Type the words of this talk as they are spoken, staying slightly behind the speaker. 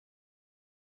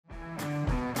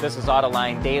This is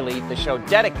Autoline Daily, the show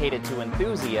dedicated to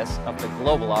enthusiasts of the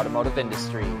global automotive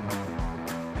industry.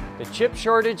 The chip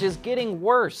shortage is getting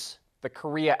worse. The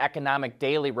Korea Economic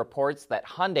Daily reports that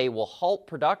Hyundai will halt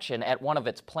production at one of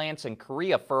its plants in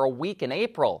Korea for a week in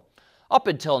April. Up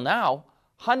until now,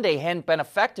 Hyundai hadn't been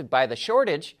affected by the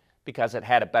shortage because it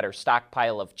had a better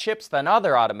stockpile of chips than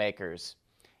other automakers.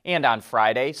 And on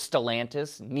Friday,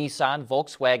 Stellantis, Nissan,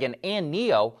 Volkswagen, and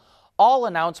NIO all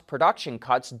announced production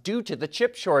cuts due to the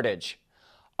chip shortage.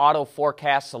 Auto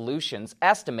Forecast Solutions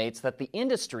estimates that the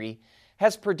industry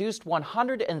has produced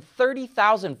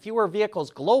 130,000 fewer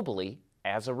vehicles globally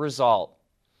as a result.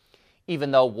 Even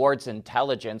though Ward's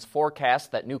Intelligence forecasts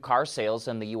that new car sales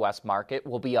in the U.S. market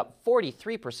will be up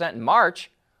 43% in March,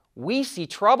 we see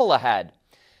trouble ahead.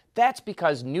 That's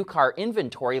because new car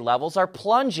inventory levels are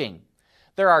plunging.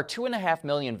 There are 2.5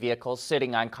 million vehicles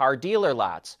sitting on car dealer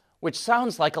lots, which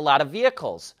sounds like a lot of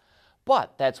vehicles.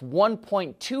 But that's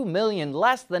 1.2 million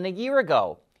less than a year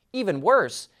ago. Even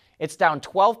worse, it's down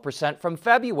 12% from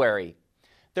February.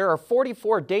 There are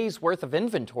 44 days worth of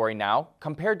inventory now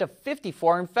compared to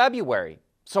 54 in February.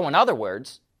 So in other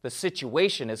words, the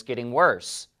situation is getting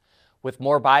worse. With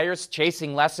more buyers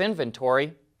chasing less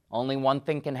inventory, only one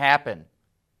thing can happen.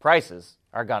 Prices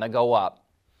are going to go up.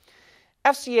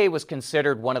 FCA was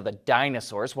considered one of the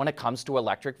dinosaurs when it comes to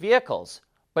electric vehicles.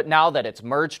 But now that it's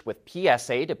merged with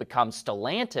PSA to become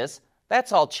Stellantis,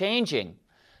 that's all changing.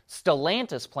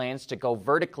 Stellantis plans to go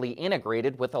vertically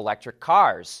integrated with electric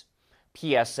cars.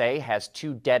 PSA has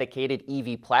 2 dedicated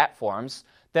EV platforms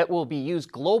that will be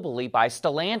used globally by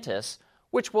Stellantis,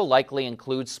 which will likely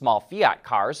include small Fiat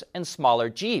cars and smaller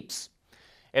Jeeps.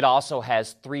 It also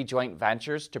has 3 joint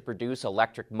ventures to produce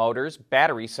electric motors,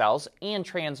 battery cells, and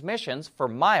transmissions for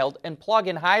mild and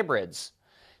plug-in hybrids.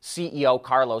 CEO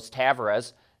Carlos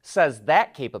Tavares says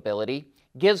that capability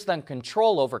gives them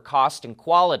control over cost and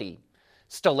quality.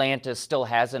 Stellantis still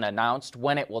hasn't announced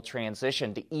when it will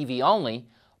transition to EV only,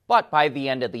 but by the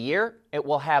end of the year, it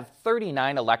will have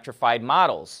 39 electrified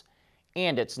models.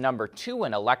 And it's number 2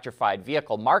 in electrified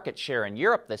vehicle market share in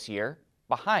Europe this year,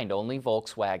 behind only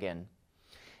Volkswagen.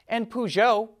 And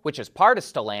Peugeot, which is part of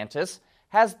Stellantis,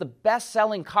 has the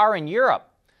best-selling car in Europe.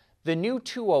 The new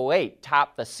 208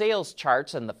 topped the sales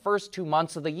charts in the first 2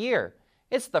 months of the year.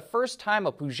 It's the first time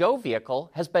a Peugeot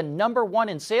vehicle has been number 1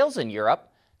 in sales in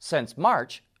Europe since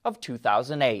March of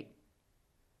 2008.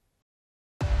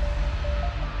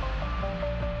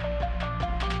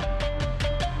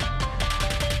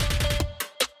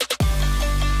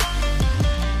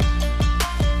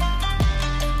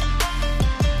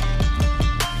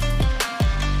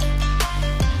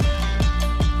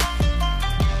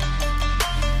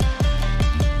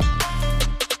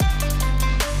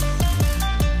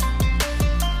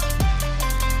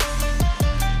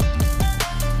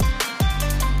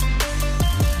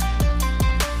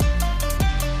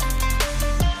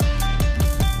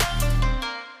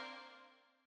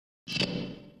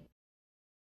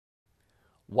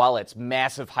 While its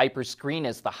massive hyperscreen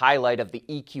is the highlight of the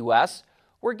EQS,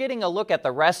 we're getting a look at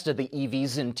the rest of the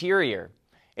EV's interior.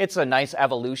 It's a nice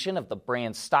evolution of the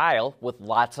brand's style with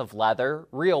lots of leather,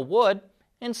 real wood,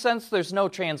 and since there's no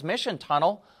transmission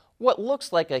tunnel, what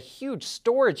looks like a huge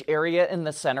storage area in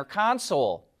the center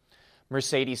console.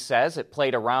 Mercedes says it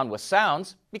played around with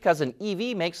sounds because an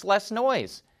EV makes less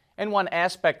noise. And one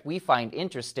aspect we find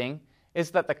interesting is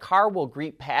that the car will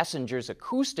greet passengers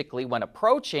acoustically when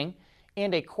approaching,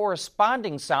 and a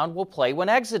corresponding sound will play when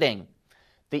exiting.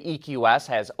 The EQS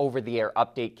has over-the-air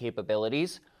update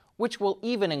capabilities, which will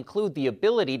even include the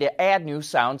ability to add new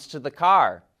sounds to the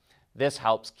car. This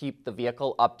helps keep the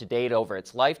vehicle up to date over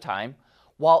its lifetime,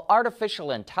 while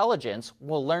artificial intelligence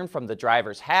will learn from the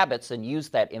driver's habits and use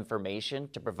that information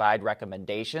to provide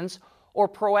recommendations or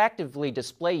proactively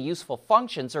display useful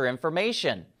functions or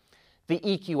information. The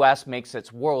EQS makes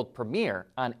its world premiere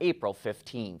on April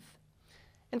 15th.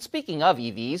 And speaking of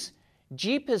EVs,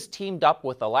 Jeep has teamed up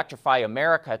with Electrify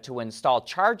America to install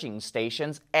charging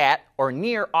stations at or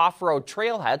near off-road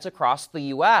trailheads across the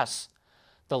U.S.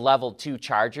 The Level 2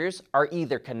 chargers are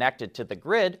either connected to the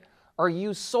grid or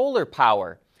use solar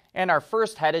power and are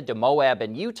first headed to Moab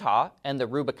in Utah and the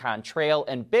Rubicon Trail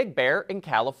and Big Bear in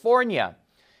California.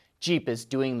 Jeep is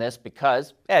doing this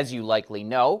because, as you likely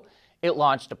know, it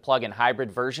launched a plug-in hybrid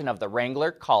version of the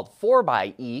Wrangler called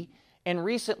 4xe and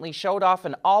recently showed off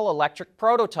an all-electric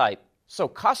prototype, so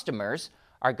customers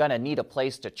are going to need a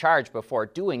place to charge before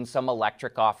doing some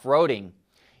electric off-roading.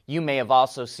 You may have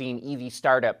also seen EV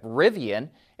startup Rivian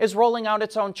is rolling out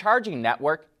its own charging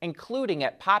network, including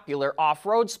at popular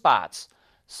off-road spots,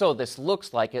 so this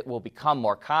looks like it will become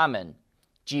more common.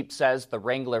 Jeep says the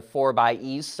Wrangler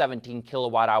 4xE's 17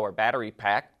 kilowatt-hour battery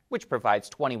pack, which provides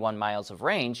 21 miles of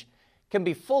range, can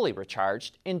be fully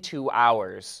recharged in 2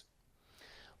 hours.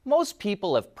 Most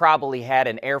people have probably had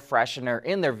an air freshener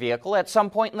in their vehicle at some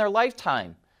point in their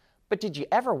lifetime. But did you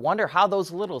ever wonder how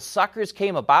those little suckers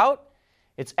came about?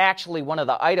 It's actually one of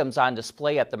the items on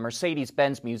display at the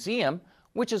Mercedes-Benz Museum,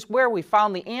 which is where we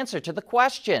found the answer to the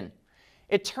question.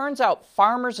 It turns out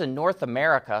farmers in North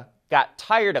America got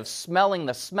tired of smelling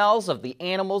the smells of the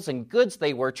animals and goods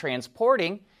they were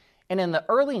transporting, and in the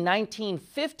early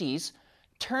 1950s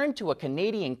turned to a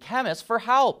Canadian chemist for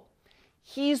help.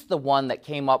 He's the one that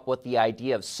came up with the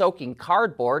idea of soaking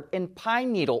cardboard in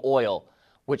pine needle oil,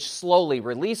 which slowly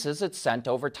releases its scent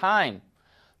over time.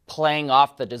 Playing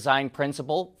off the design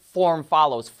principle, form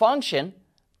follows function,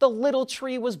 the little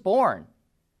tree was born,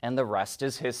 and the rest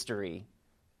is history.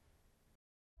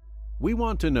 We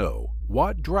want to know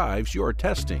what drives your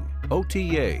testing.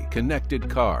 OTA, connected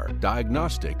car,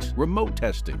 diagnostics, remote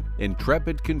testing.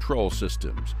 Intrepid Control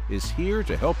Systems is here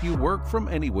to help you work from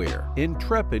anywhere.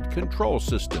 Intrepid Control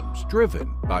Systems,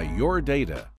 driven by your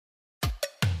data.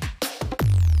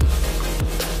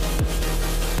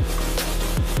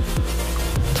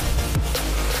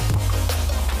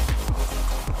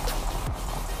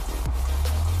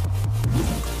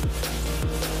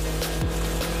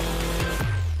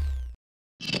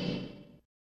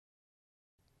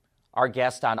 Our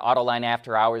guest on Autoline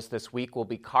After Hours this week will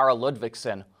be Carl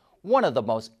Ludvigsen, one of the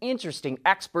most interesting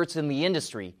experts in the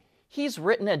industry. He's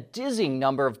written a dizzying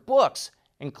number of books,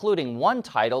 including one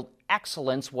titled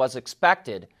Excellence Was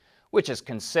Expected, which is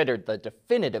considered the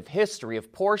definitive history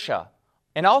of Porsche.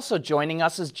 And also joining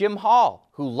us is Jim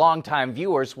Hall, who longtime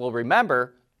viewers will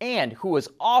remember, and who is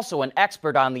also an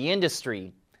expert on the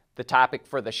industry. The topic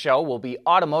for the show will be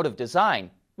automotive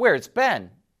design, where it's been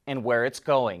and where it's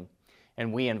going.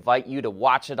 And we invite you to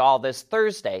watch it all this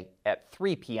Thursday at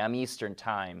 3 p.m. Eastern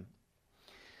Time.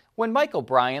 When Mike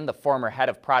O'Brien, the former head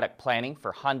of product planning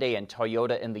for Hyundai and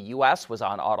Toyota in the U.S., was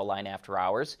on Autoline After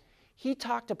Hours, he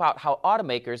talked about how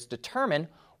automakers determine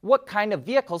what kind of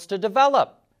vehicles to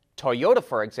develop. Toyota,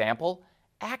 for example,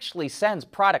 actually sends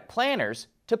product planners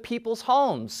to people's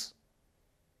homes.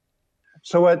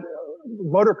 So what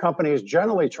motor companies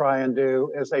generally try and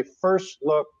do is they first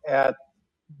look at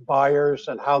buyers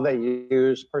and how they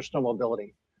use personal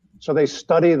mobility. So they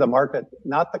study the market,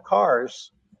 not the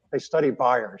cars, they study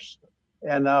buyers.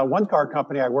 And one car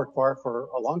company I worked for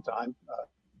a long time,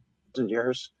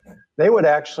 years, they would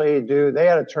actually they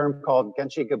had a term called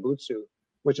Genchi Gabutsu,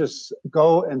 which is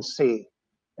go and see.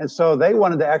 And so they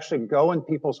wanted to actually go in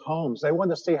people's homes. They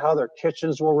wanted to see how their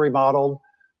kitchens were remodeled,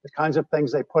 the kinds of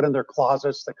things they put in their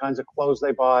closets, the kinds of clothes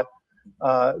they bought,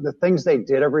 the things they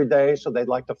did every day. So they'd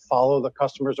like to follow the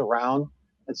customers around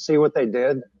and see what they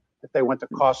did. If they went to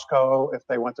Costco, if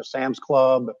they went to Sam's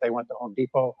Club, if they went to Home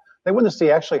Depot, they wanted to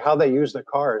see actually how they use their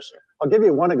cars. I'll give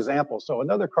you one example. So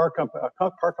another car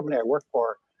company I worked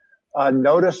for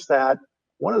noticed that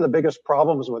one of the biggest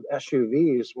problems with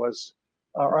SUVs was,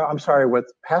 with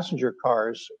passenger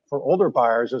cars for older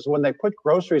buyers is when they put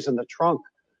groceries in the trunk,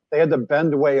 they had to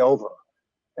bend way over.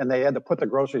 And they had to put the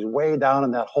groceries way down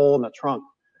in that hole in the trunk.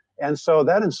 And so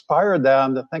that inspired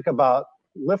them to think about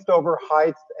liftover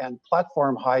height and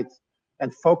platform height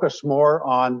and focus more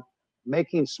on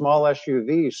making small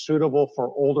SUVs suitable for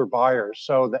older buyers.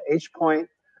 So the H point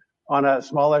on a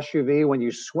small SUV, when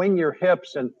you swing your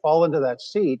hips and fall into that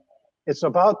seat, it's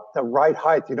about the right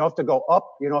height. You don't have to go up,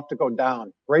 you don't have to go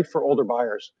down. Great for older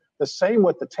buyers. The same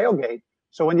with the tailgate.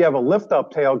 So when you have a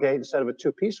lift-up tailgate instead of a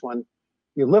two-piece one,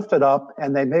 you lift it up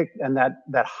and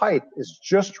that height is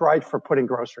just right for putting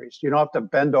groceries. You don't have to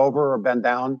bend over or bend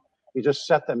down. You just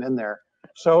set them in there.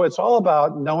 So it's all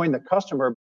about knowing the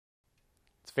customer.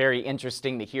 It's very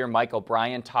interesting to hear Mike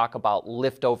O'Brien talk about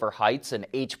liftover heights and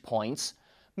H points.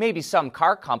 Maybe some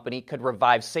car company could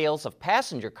revive sales of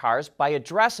passenger cars by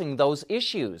addressing those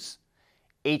issues.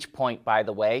 H point, by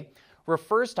the way,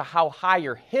 refers to how high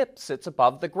your hip sits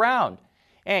above the ground.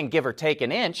 And give or take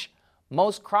an inch,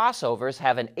 most crossovers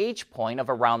have an H point of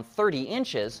around 30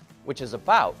 inches, which is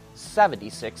about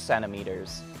 76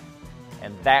 centimeters.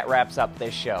 And that wraps up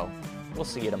this show. We'll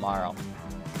see you tomorrow.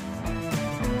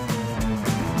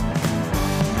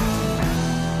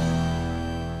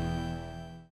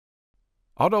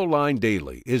 Autoline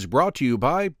Daily is brought to you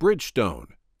by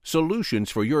Bridgestone,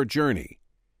 solutions for your journey.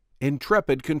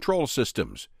 Intrepid Control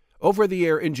Systems,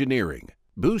 over-the-air engineering,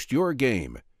 boost your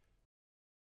game.